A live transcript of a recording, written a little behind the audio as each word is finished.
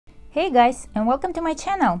Hey guys, and welcome to my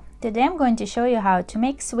channel! Today I'm going to show you how to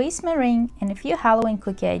make Swiss meringue and a few Halloween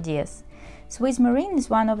cookie ideas. Swiss meringue is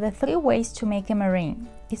one of the 3 ways to make a meringue.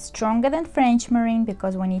 It's stronger than French meringue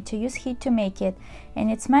because we need to use heat to make it, and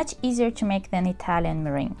it's much easier to make than Italian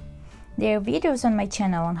meringue. There are videos on my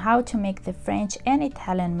channel on how to make the French and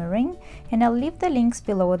Italian meringue, and I'll leave the links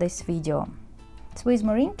below this video. Swiss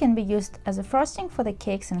meringue can be used as a frosting for the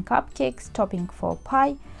cakes and cupcakes, topping for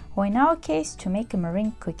pie, or in our case, to make a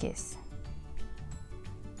meringue cookies.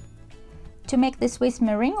 To make the Swiss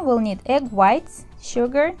meringue, we'll need egg whites,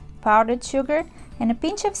 sugar, powdered sugar, and a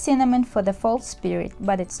pinch of cinnamon for the fall spirit,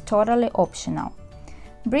 but it's totally optional.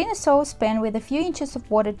 Bring a saucepan with a few inches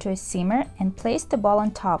of water to a simmer and place the bowl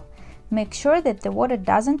on top. Make sure that the water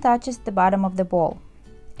doesn't touch the bottom of the bowl.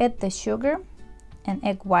 Add the sugar and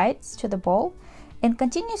egg whites to the bowl and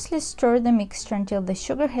continuously stir the mixture until the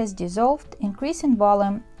sugar has dissolved, increase in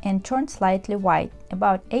volume, and turn slightly white,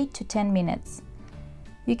 about 8 to 10 minutes.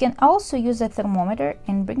 You can also use a thermometer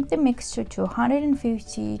and bring the mixture to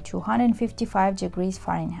 150 to 155 degrees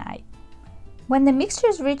Fahrenheit. When the mixture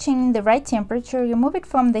is reaching the right temperature, remove it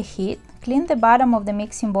from the heat, clean the bottom of the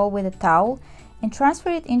mixing bowl with a towel, and transfer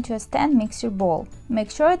it into a stand mixer bowl. Make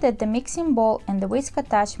sure that the mixing bowl and the whisk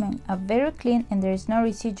attachment are very clean and there is no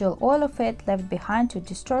residual oil or fat left behind to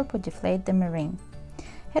disturb or deflate the meringue.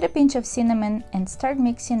 Add a pinch of cinnamon and start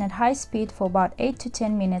mixing at high speed for about 8 to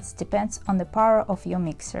 10 minutes, depends on the power of your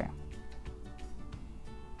mixer.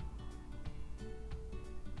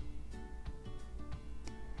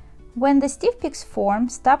 When the stiff peaks form,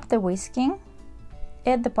 stop the whisking,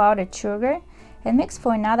 add the powdered sugar, and mix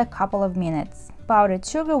for another couple of minutes. Powdered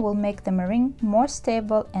sugar will make the meringue more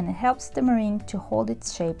stable and it helps the meringue to hold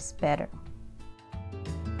its shapes better.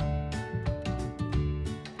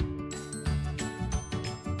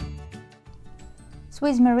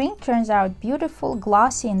 Swiss meringue turns out beautiful,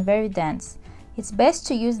 glossy, and very dense. It's best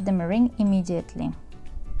to use the meringue immediately.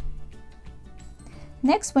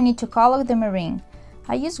 Next, we need to color the meringue.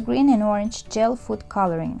 I use green and orange gel food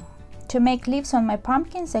coloring. To make leaves on my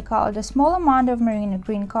pumpkins, I colored a small amount of meringue in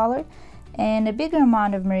green color and a bigger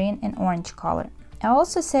amount of meringue in orange color. I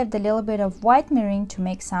also saved a little bit of white meringue to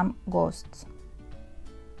make some ghosts.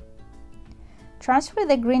 Transfer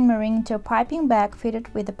the green meringue into a piping bag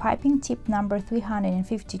fitted with a piping tip number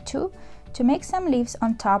 352 to make some leaves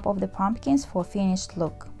on top of the pumpkins for a finished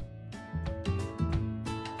look.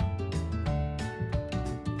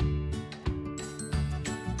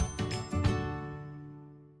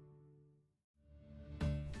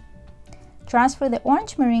 Transfer the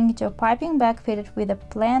orange meringue into a piping bag fitted with a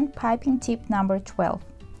plain piping tip number 12.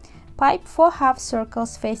 Pipe 4 half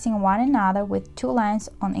circles facing one another with 2 lines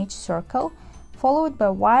on each circle, followed by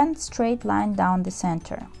 1 straight line down the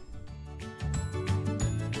center.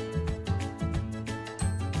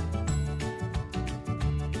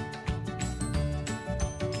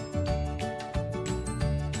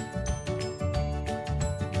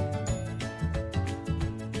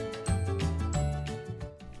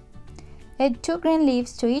 Add 2 green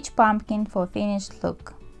leaves to each pumpkin for a finished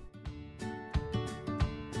look.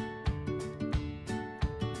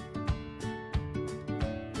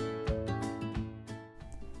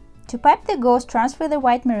 To pipe the ghost, transfer the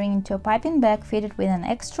white meringue into a piping bag fitted with an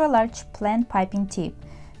extra large plain piping tip.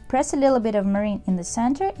 Press a little bit of meringue in the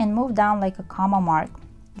center and move down like a comma mark.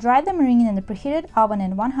 Dry the meringue in the preheated oven at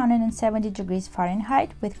 170 degrees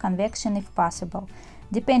Fahrenheit with convection if possible.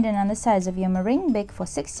 Depending on the size of your meringue, bake for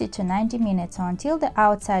 60 to 90 minutes or until the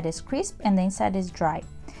outside is crisp and the inside is dry.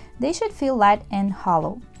 They should feel light and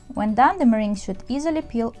hollow. When done, the meringue should easily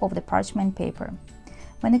peel off the parchment paper.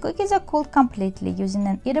 When the cookies are cooled completely, using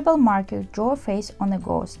an eatable marker, draw a face on the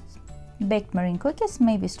ghosts. Baked meringue cookies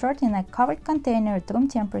may be stored in a covered container at room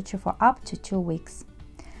temperature for up to 2 weeks.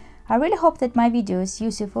 I really hope that my video is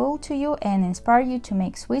useful to you and inspire you to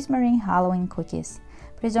make Swiss meringue Halloween cookies.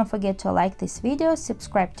 Please don't forget to like this video,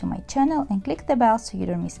 subscribe to my channel, and click the bell so you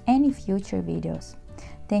don't miss any future videos.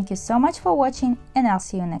 Thank you so much for watching, and I'll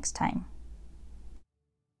see you next time.